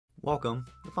Welcome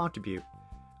to Fontribute,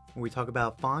 where we talk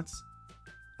about fonts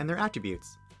and their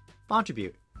attributes.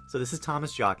 Fontribute. So this is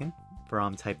Thomas Jockin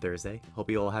from TypeThursday. Hope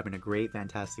you all having a great,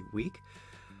 fantastic week.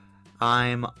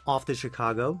 I'm off to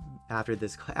Chicago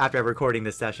after recording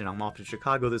this session. I'm off to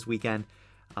Chicago this weekend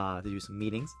to do some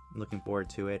meetings. I'm looking forward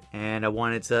to it, and I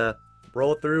wanted to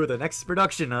roll through the next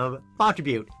production of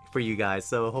Fontribute for you guys.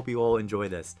 So I hope you all enjoy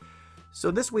this.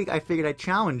 So this week I figured I'd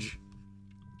challenge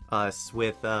us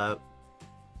with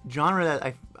genre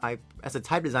that I as a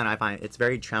type designer I find it's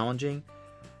very challenging,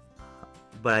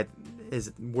 but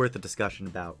is worth a discussion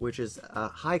about, which is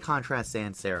high contrast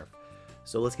sans serif.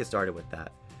 So let's get started with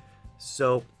that.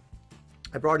 So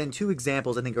I brought in two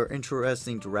examples I think are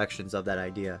interesting directions of that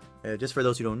idea. Just for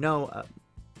those who don't know,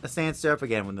 a sans serif,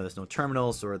 again, when there's no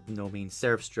terminals or no main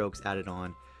serif strokes added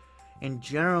on, and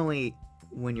generally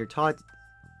when you're taught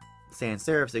sans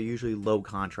serifs, they're usually low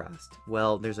contrast.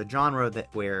 Well, there's a genre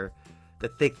where the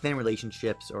thick-thin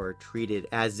relationships are treated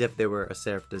as if they were a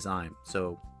serif design.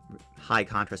 So high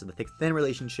contrast of the thick-thin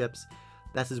relationships,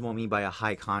 that's what I mean by a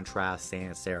high contrast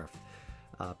sans serif.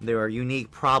 There are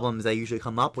unique problems that usually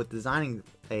come up with designing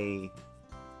a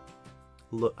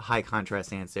high contrast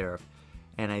sans serif,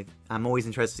 and I'm always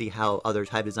interested to see how other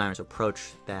type designers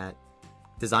approach that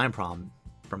design problem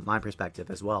from my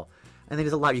perspective as well. I think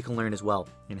there's a lot you can learn as well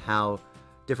in how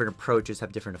different approaches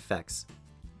have different effects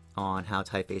on how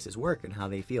typefaces work and how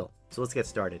they feel. So let's get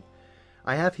started.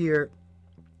 I have here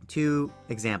two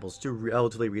examples, two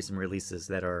relatively recent releases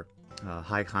that are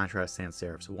high contrast sans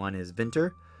serifs. One is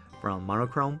Vinter from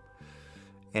Monokrom,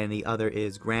 and the other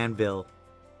is Granville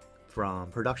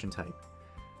from Production Type.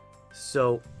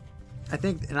 So I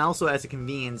think, and also as a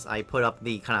convenience, I put up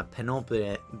the kind of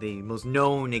penultimate, the most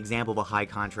known example of a high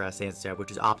contrast sans serif,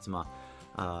 which is Optima.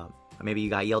 Maybe you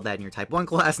got yelled at in your Type 1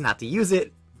 class not to use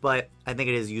it, but I think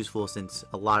it is useful since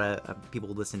a lot of people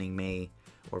listening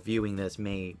or viewing this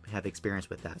may have experience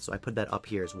with that. So I put that up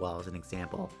here as well as an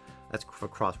example. That's for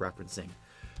cross-referencing.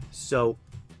 So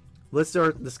let's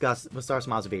start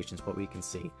some observations, what we can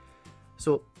see.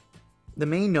 So the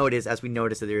main note is, as we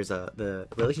notice, that there's the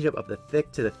relationship of the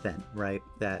thick to the thin, right?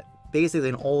 That basically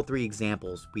in all three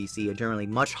examples, we see a generally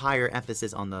much higher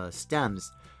emphasis on the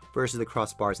stems versus the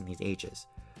crossbars in these H's.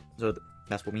 So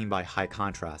that's what we mean by high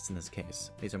contrast in this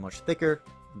case. These are much thicker,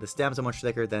 the stems are much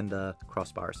thicker than the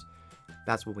crossbars.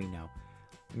 That's what we know.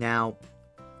 Now,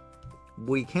 what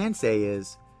we can say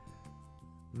is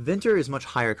Vinter is much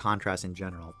higher contrast in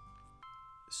general.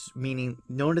 Meaning,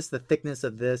 notice the thickness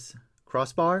of this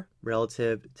crossbar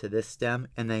relative to this stem,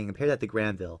 and then compare that to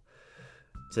Granville,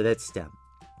 to that stem.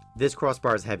 This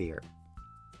crossbar is heavier,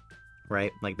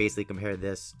 right? Like basically compare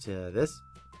this to this.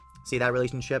 See that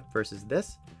relationship versus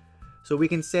this? So we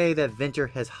can say that Vinter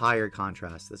has higher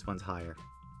contrast. This one's higher.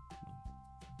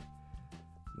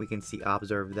 We can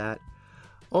observe that.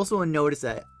 Also notice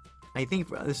that I think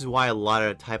this is why a lot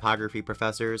of typography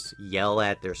professors yell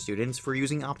at their students for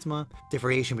using Optima.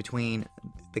 Differentiation between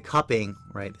the cupping,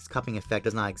 right? This cupping effect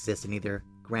does not exist in either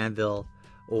Granville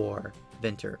or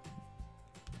Vinter.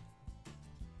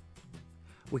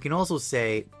 We can also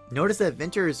say, notice that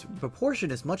Vinter's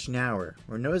proportion is much narrower.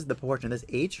 Or notice the proportion of this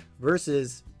H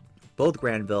versus both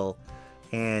Granville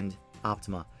and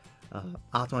Optima.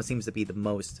 Optima seems to be the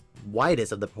most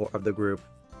widest of the group,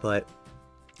 but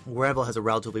Granville has a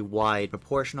relatively wide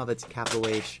proportion of its capital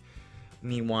H.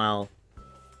 Meanwhile,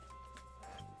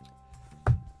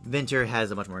 Vinter has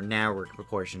a much more narrower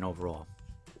proportion overall.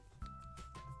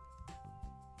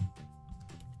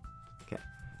 Okay,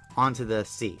 on to the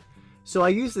C. So I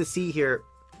use the C here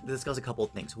to discuss a couple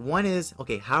of things. One is,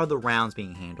 okay, how are the rounds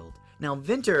being handled? Now,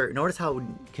 Vinter, notice how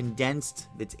condensed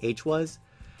its H was.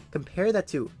 Compare that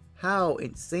to how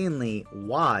insanely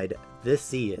wide this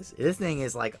C is. This thing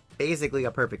is like basically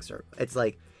a perfect circle. It's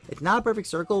not a perfect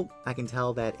circle. I can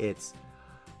tell that it's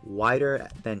wider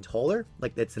than taller.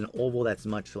 Like it's an oval that's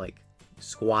much like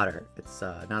squatter. It's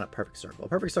not a perfect circle. A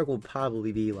perfect circle would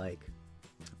probably be like,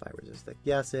 if I were just to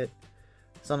guess it,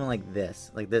 something like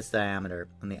this diameter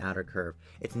on the outer curve.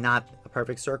 It's not a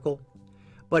perfect circle,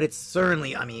 but it's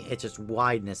certainly, I mean, it's just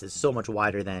wideness is so much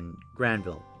wider than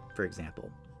Granville, for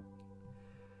example.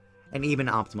 And even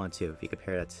Optima too, if you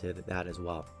compare that to that as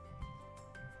well.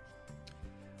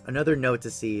 Another note to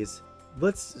see is,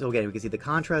 so again, we can see the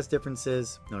contrast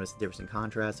differences. Notice the difference in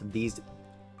contrast of these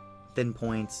thin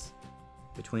points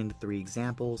between the three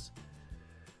examples.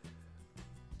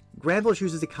 Granville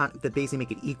chooses to basically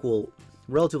make it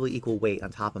relatively equal weight on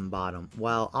top and bottom,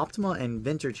 while Optima and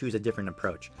Vinter choose a different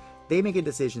approach. They make a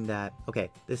decision that, okay,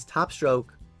 this top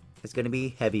stroke is going to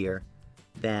be heavier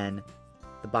than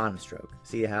the bottom stroke.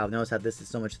 See how, notice how this is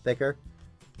so much thicker?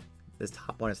 This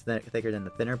top one is thicker than the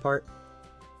thinner part.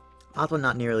 Optima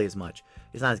not nearly as much.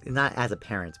 It's not as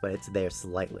apparent, but it's there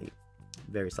slightly,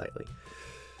 very slightly.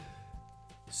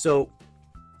 So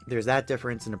there's that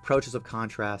difference in approaches of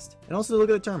contrast, and also look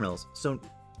at the terminals. So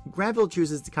Granville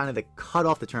chooses to kind of cut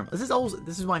off the terminal.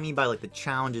 This is what I mean by like the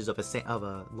challenges of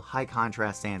a high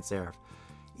contrast sans serif.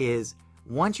 Is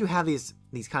once you have these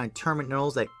kind of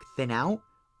terminals that thin out,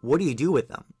 what do you do with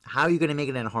them? How are you going to make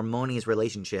it in a harmonious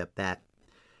relationship that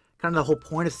kind of the whole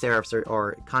point of serifs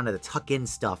are kind of to tuck in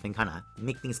stuff and kind of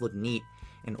make things look neat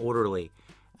and orderly.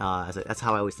 That's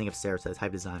how I always think of serifs as a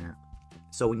type designer.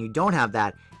 So when you don't have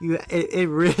that, it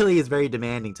really is very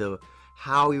demanding to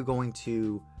how you're going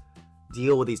to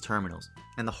deal with these terminals.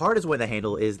 And the hardest way to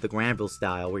handle is the Granville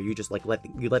style, where you just like let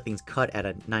things cut at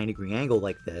a 90-degree angle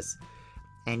like this,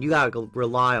 and you gotta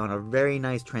rely on a very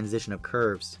nice transition of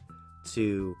curves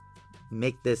to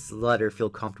make this letter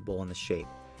feel comfortable in the shape.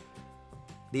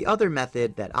 The other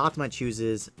method that Optima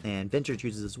chooses and Vinter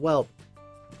chooses as well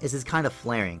is this kind of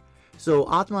flaring. So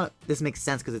Optima, this makes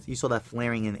sense because you saw that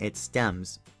flaring in its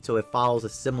stems, so it follows a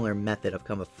similar method of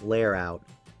kind of flare out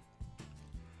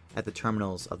at the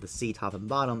terminals of the C, top and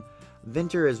bottom.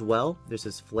 Vinter as well, there's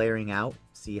this flaring out,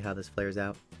 see how this flares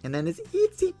out, and then this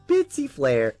itsy bitsy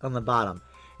flare on the bottom.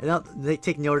 And now they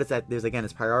take notice that there's again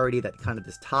this priority that kind of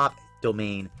this top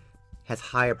domain has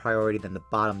higher priority than the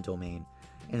bottom domain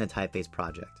in the typeface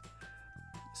project.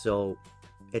 So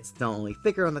it's not only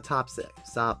thicker on the top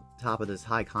of this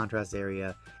high contrast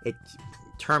area, it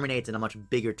terminates in a much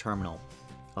bigger terminal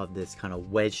of this kind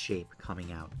of wedge shape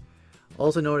coming out.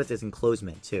 Also notice its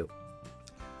enclosement too.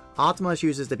 Optima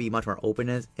chooses to be much more open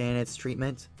in its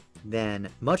treatment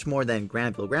much more than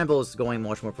Granville. Granville is going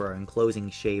much more for an enclosing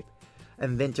shape,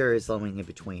 and Vinter is something in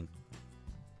between.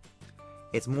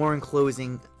 It's more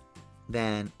enclosing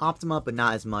than Optima, but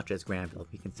not as much as Granville.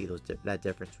 You can see that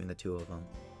difference between the two of them.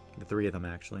 The three of them,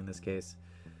 actually, in this case.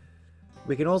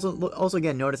 We can also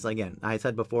again notice, I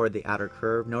said before, the outer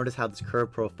curve. Notice how this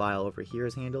curve profile over here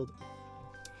is handled.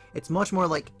 It's much more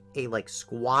like a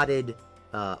squatted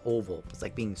oval. It's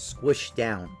like being squished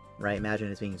down, right?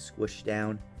 Imagine it's being squished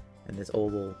down, and this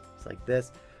oval is like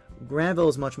this. Granville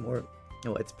is much more,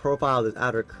 its profile, this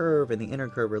outer curve and the inner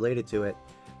curve related to it.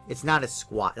 It's not as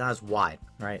squat, not as wide,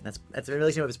 right? That's a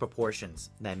relation of its proportions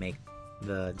that make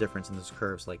the difference in those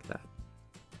curves like that.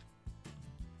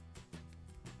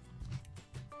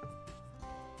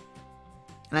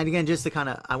 And again, just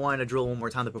to I wanted to drill one more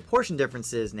time the proportion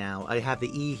differences now. I have the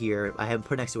E here. I have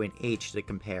put next to an H to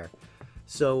compare.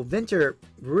 So Vinter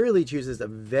really chooses a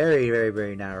very, very,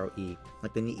 very narrow E.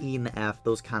 Like the E and the F,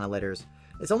 those kind of letters.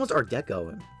 It's almost Art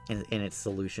Deco in its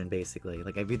solution, basically.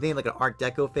 Like if you think like an Art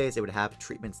Deco face, it would have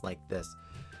treatments like this.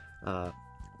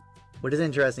 What is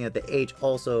interesting that the H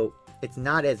also, it's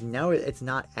not as narrow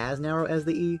as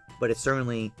the E, but it's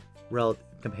certainly,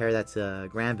 compare that to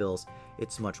Granville's,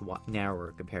 it's much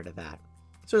narrower compared to that.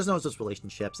 So there's notice those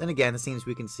relationships. And again, the seams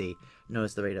we can see.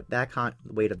 Notice the rate of the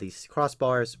weight of these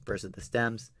crossbars versus the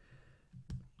stems.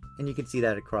 And you can see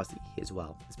that across the E as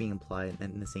well. It's being applied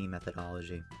in the same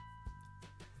methodology.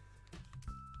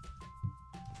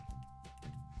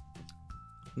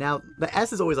 Now, the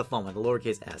S is always a fun one, the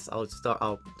lowercase s.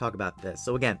 I'll talk about this.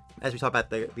 So again, as we talk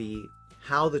about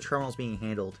how the terminal is being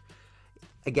handled,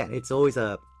 again, it's always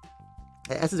S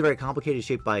is a very complicated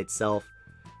shape by itself.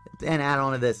 And add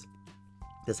on to this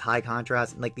high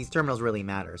contrast, like these terminals really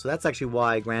matter. So that's actually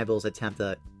why Granville's attempt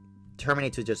to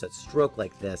terminate to just a stroke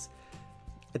like this,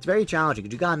 it's very challenging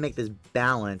because you gotta make this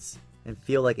balance and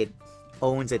feel like it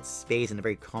owns its space in a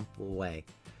very comfortable way.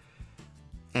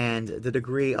 And the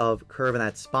degree of curve in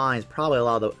that spine is probably a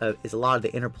lot of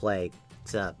the interplay.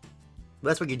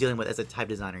 That's what you're dealing with as a type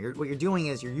designer. What you're doing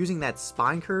is you're using that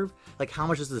spine curve. Like how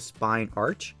much does the spine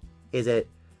arch? Is it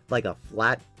like a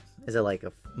flat? Is it like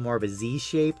more of a Z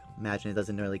shape? Imagine it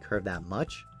doesn't really curve that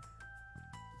much,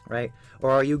 right?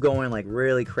 Or are you going like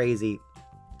really crazy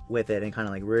with it and kind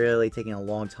of like really taking a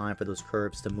long time for those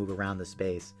curves to move around the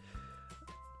space?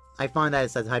 I find that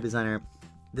as a type designer,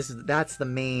 that's the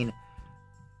main.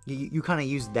 You kind of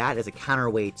use that as a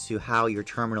counterweight to how your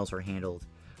terminals are handled,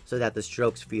 so that the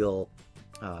strokes feel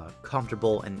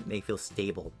comfortable and they feel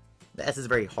stable. The S is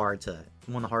very hard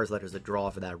one of the hardest letters to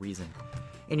draw for that reason.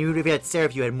 And if you had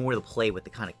serif, you had more to play with the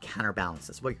kind of counterbalance.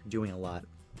 That's what you're doing a lot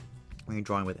when you're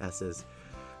drawing with S's.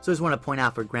 So I just want to point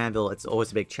out for Granville, it's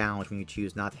always a big challenge when you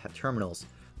choose not to have terminals.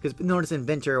 Because notice in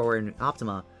Vinter or in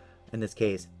Optima, in this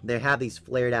case, they have these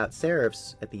flared out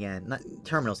serifs at the end. Not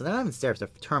terminals, they're not even serifs, they're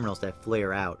terminals that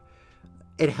flare out.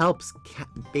 It helps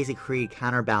basically create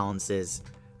counterbalances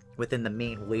within the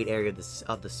main weight area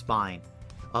of the spine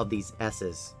of these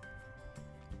S's.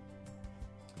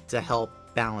 to help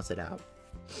balance it out.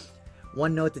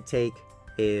 One note to take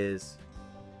is,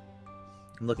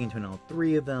 I'm looking to know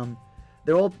 3 of them.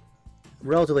 They're all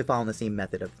relatively following the same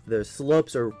method. The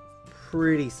slopes are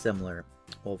pretty similar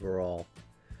overall.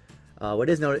 What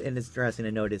is interesting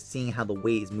to note is seeing how the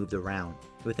weight is moved around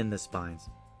within the spines.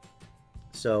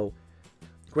 So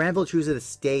Granville chooses to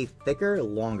stay thicker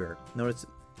longer. Notice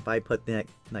if I put the,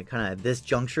 like kind of at this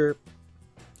juncture,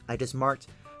 I just marked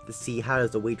to see how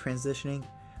does the weight transitioning.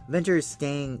 Vinter is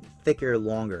staying thicker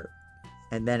longer,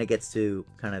 and then it gets to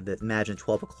kind of imagine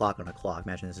 12 o'clock on a clock.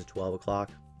 Imagine this is 12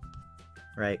 o'clock,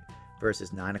 right?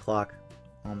 Versus 9 o'clock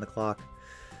on the clock.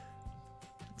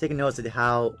 Taking notice of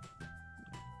how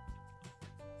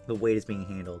the weight is being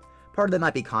handled. Part of that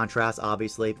might be contrast,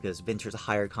 obviously, because Vinter's a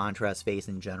higher contrast face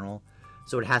in general,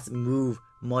 so it has to move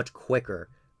much quicker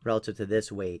relative to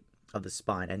this weight of the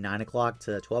spine. At 9 o'clock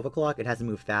to 12 o'clock, it has to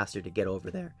move faster to get over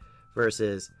there,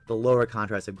 versus the lower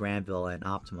contrast of Granville and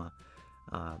Optima.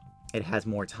 It has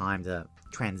more time to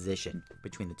transition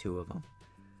between the 2 of them.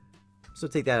 So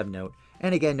take that of note.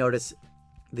 And again, notice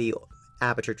the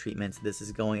aperture treatments. This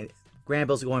is going,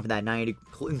 Granville's going for that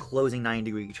enclosing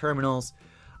 90-degree terminals.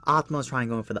 Optima's trying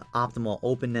to go for the optimal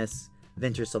openness.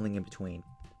 Vinter's something in between.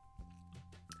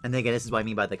 And again, this is what I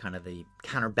mean by the kind of the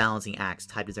counterbalancing acts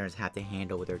type designers have to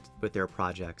handle with their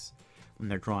projects when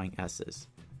they're drawing S's.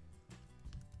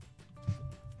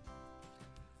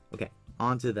 Okay,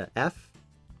 on to the F.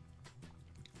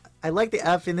 I like the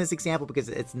F in this example because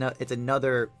it's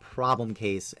another problem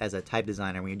case as a type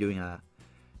designer when you're doing a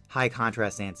high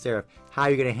contrast sans serif. How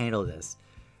are you going to handle this?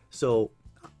 So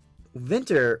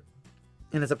Vinter,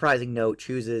 in a surprising note,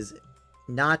 chooses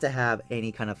not to have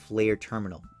any kind of flared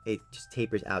terminal. It just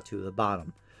tapers out to the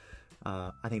bottom.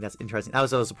 I think that's interesting. I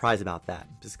was so surprised about that,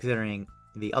 just considering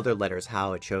the other letters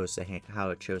how it chose to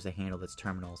handle its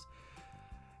terminals.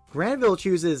 Granville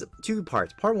chooses 2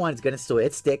 parts. Part 1 is going to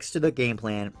it sticks to the game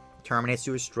plan, terminates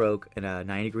to a stroke in a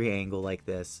 90-degree angle like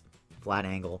this, flat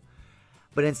angle.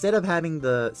 But instead of having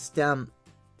the stem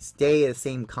stay at the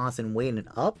same constant weight and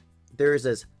up, there's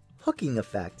this hooking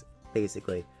effect.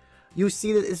 Basically, you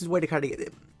see that this is way to kind of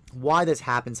get why this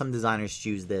happens. Some designers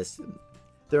choose this.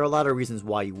 There are a lot of reasons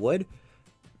why you would.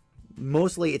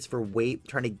 Mostly it's for weight,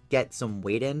 trying to get some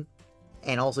weight in,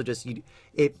 and also just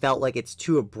it felt like it's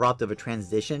too abrupt of a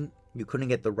transition. You couldn't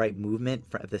get the right movement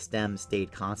if the stem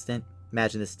stayed constant.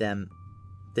 Imagine the stem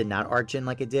did not arch in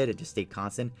like it did; it just stayed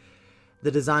constant.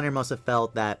 The designer must have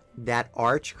felt that that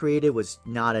arch created was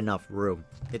not enough room.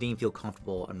 It didn't feel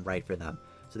comfortable and right for them.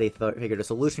 So they figured a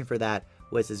solution for that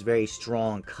was this very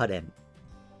strong cut-in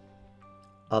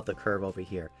of the curve over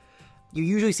here. You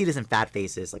usually see this in fat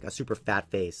faces, like a super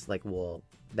fat face, like wool,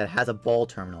 that has a ball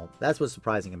terminal. That's what's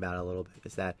surprising about it a little bit,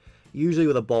 is that usually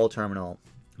with a ball terminal,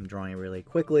 I'm drawing it really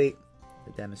quickly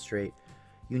to demonstrate,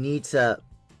 you need to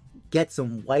get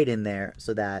some white in there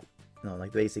so that,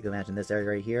 like basically imagine this area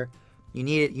right here. You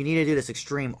need to do this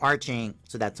extreme arching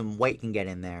so that some white can get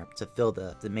in there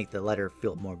to make the letter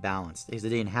feel more balanced. Because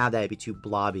if they didn't have that, it'd be too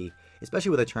blobby,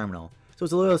 especially with a terminal. So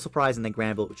it's a little surprising that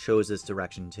Granville chose this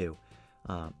direction too,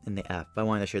 in the F. But I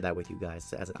wanted to share that with you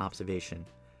guys as an observation.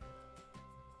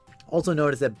 Also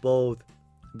notice that both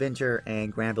Vinter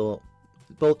and Granville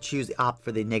both opt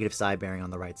for the negative side bearing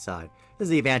on the right side. This is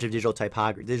the advantage of digital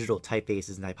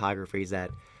typefaces and typography, is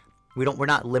that we're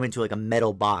not limited to like a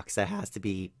metal box that has to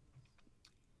be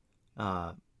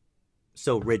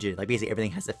so rigid. Like basically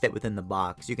everything has to fit within the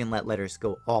box. You can let letters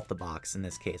go off the box in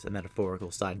this case, a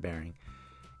metaphorical side bearing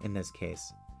in this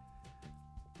case.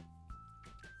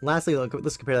 Lastly,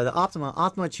 let's compare that to Optima.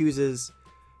 Optima chooses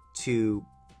to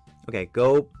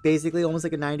go basically almost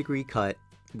like a 90-degree cut,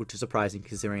 which is surprising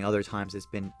considering other times it's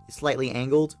been slightly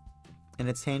angled in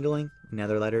its handling in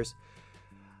other letters,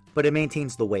 but it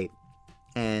maintains the weight.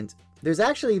 And there's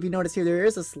actually, if you notice here, there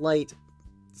is a slight,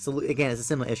 again, it's a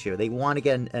similar issue. They want to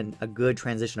get a good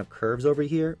transition of curves over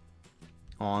here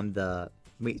on the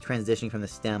transitioning from the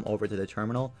stem over to the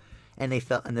terminal, and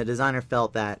the designer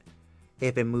felt that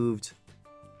if it moved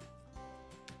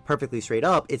perfectly straight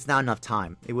up, it's not enough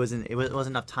time. It wasn't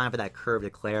enough time for that curve to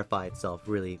clarify itself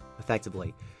really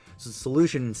effectively. So the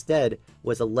solution instead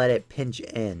was to let it pinch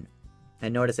in.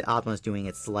 And notice that Optima is doing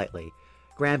it slightly.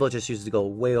 Granville just chooses to go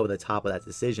way over the top of that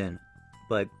decision,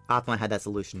 but Optima had that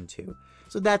solution too.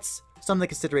 So that's some of the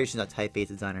considerations a typeface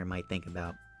designer might think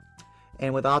about.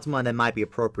 And with Optima, that might be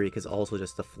appropriate because also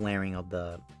just the flaring of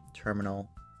the terminal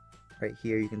right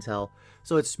here, you can tell.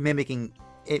 So it's mimicking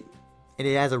it.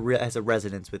 It has a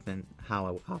resonance within how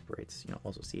it operates.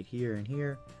 Also see it here and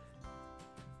here,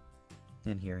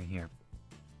 and here and here.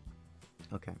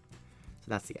 Okay, so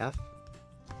that's the F.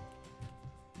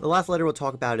 The last letter we'll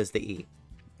talk about is the E.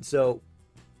 So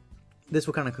this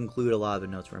will kind of conclude a lot of the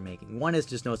notes we're making. One is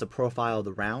just notice the profile of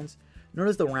the rounds.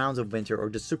 Notice the rounds of Vinter are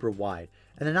just super wide.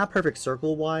 And they're not perfect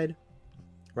circle wide,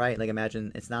 right? Like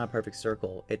imagine it's not a perfect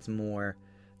circle. It's more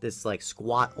this like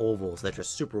squat ovals that are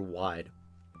super wide.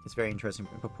 It's very interesting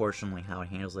proportionally how it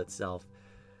handles itself.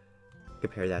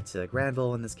 Compare that to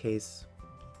Granville in this case,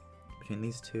 between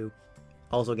these two.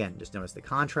 Also, again, just notice the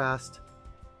contrast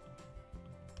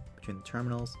between the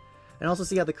terminals, and also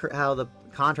see how the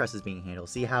contrast is being handled.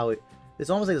 See how it's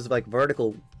almost like this like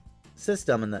vertical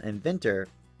system in Vinter,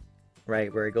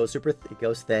 right, where it goes it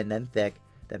goes thin, then thick,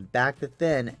 then back to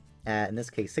thin at, in this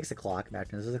case, 6 o'clock.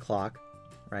 Imagine this is a clock,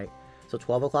 right? So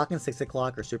 12 o'clock and 6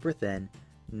 o'clock are super thin,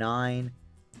 9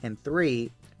 and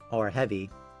 3 are heavy,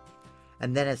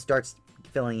 and then it starts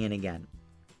filling in again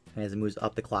as it moves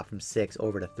up the clock from 6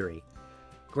 over to 3.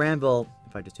 Granville,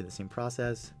 if I just do the same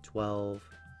process, 12,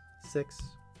 6,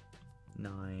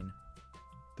 9,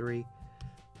 3.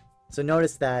 So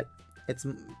notice that it's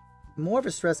more of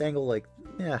a stress angle, like,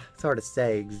 yeah, it's hard to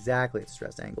say exactly it's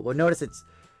stress angle, but notice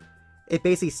it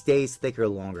basically stays thicker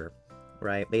longer,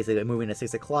 right? Basically moving to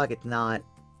 6 o'clock, it's not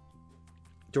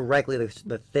directly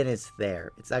the thinnest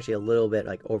there. It's actually a little bit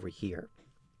like over here,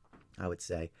 I would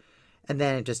say. And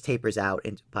then it just tapers out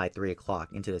by 3 o'clock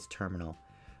into this terminal.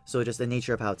 So just the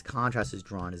nature of how its contrast is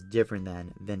drawn is different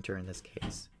than Vinter in this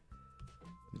case,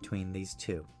 between these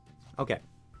two. Okay,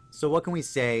 so what can we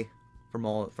say from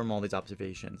all these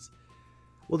observations?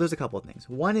 Well, there's a couple of things.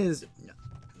 One is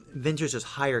Vinter's just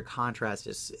higher contrast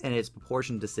and its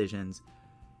proportion decisions.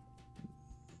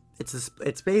 It's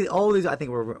basically all these. I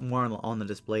think we're more on the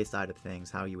display side of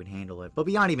things, how you would handle it. But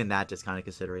beyond even that, just kind of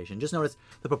consideration. Just notice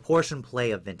the proportion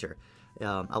play of Vinter.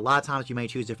 A lot of times you may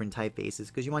choose different typefaces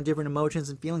because you want different emotions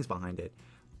and feelings behind it.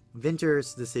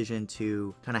 Vinter's decision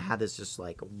to kind of have this just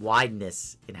like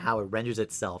wideness in how it renders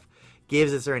itself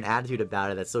gives a certain attitude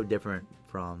about it that's so different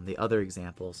from the other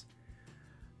examples.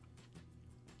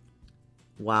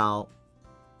 While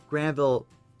Granville,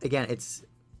 again,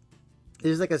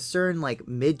 there's like a certain like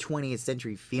mid 20th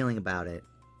century feeling about it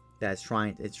that's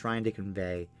trying to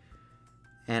convey,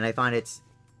 and I find it's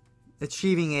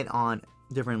achieving it on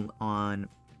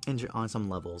some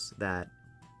levels that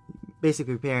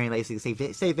basically preparing, like say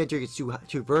Vinter gets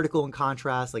too vertical in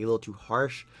contrast, like a little too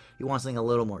harsh. You want something a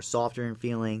little more softer in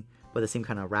feeling, but the same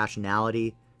kind of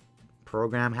rationality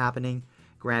program happening.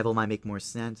 Granville might make more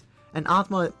sense, and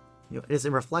Optima, it's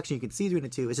in reflection. You can see between the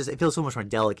two. It's just it feels so much more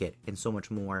delicate and so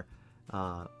much more.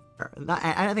 I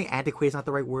don't think antiquated is not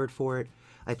the right word for it.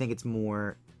 I think it's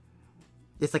more.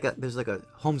 It's like there's like a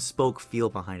home-spoke feel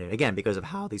behind it. Again, because of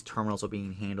how these terminals are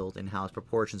being handled and how its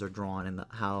proportions are drawn and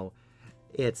how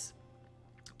its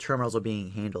terminals are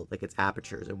being handled, like its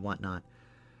apertures and whatnot.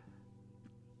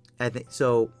 I think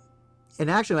so. In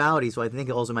actuality, so I think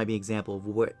it also might be an example of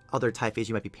what other typeface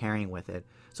you might be pairing with it.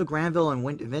 So Granville and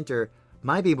Vinter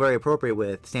might be very appropriate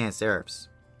with sans serifs,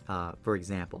 for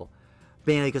example,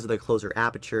 mainly because of their closer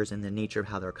apertures and the nature of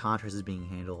how their contrast is being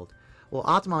handled. Well,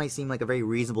 Optima might seem like a very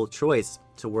reasonable choice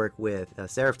to work with a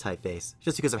serif typeface,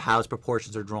 just because of how its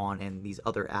proportions are drawn and these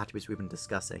other attributes we've been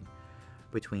discussing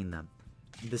between them.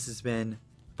 This has been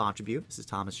Fontribute. This is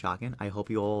Thomas Jockin. I hope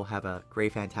you all have a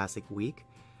great, fantastic week.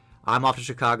 I'm off to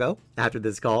Chicago after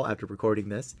this call, after recording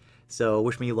this, so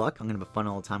wish me luck. I'm going to have a fun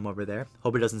all the time over there.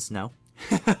 Hope it doesn't snow.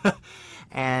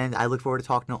 And I look forward to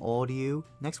talking to all of you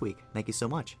next week. Thank you so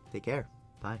much. Take care.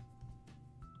 Bye.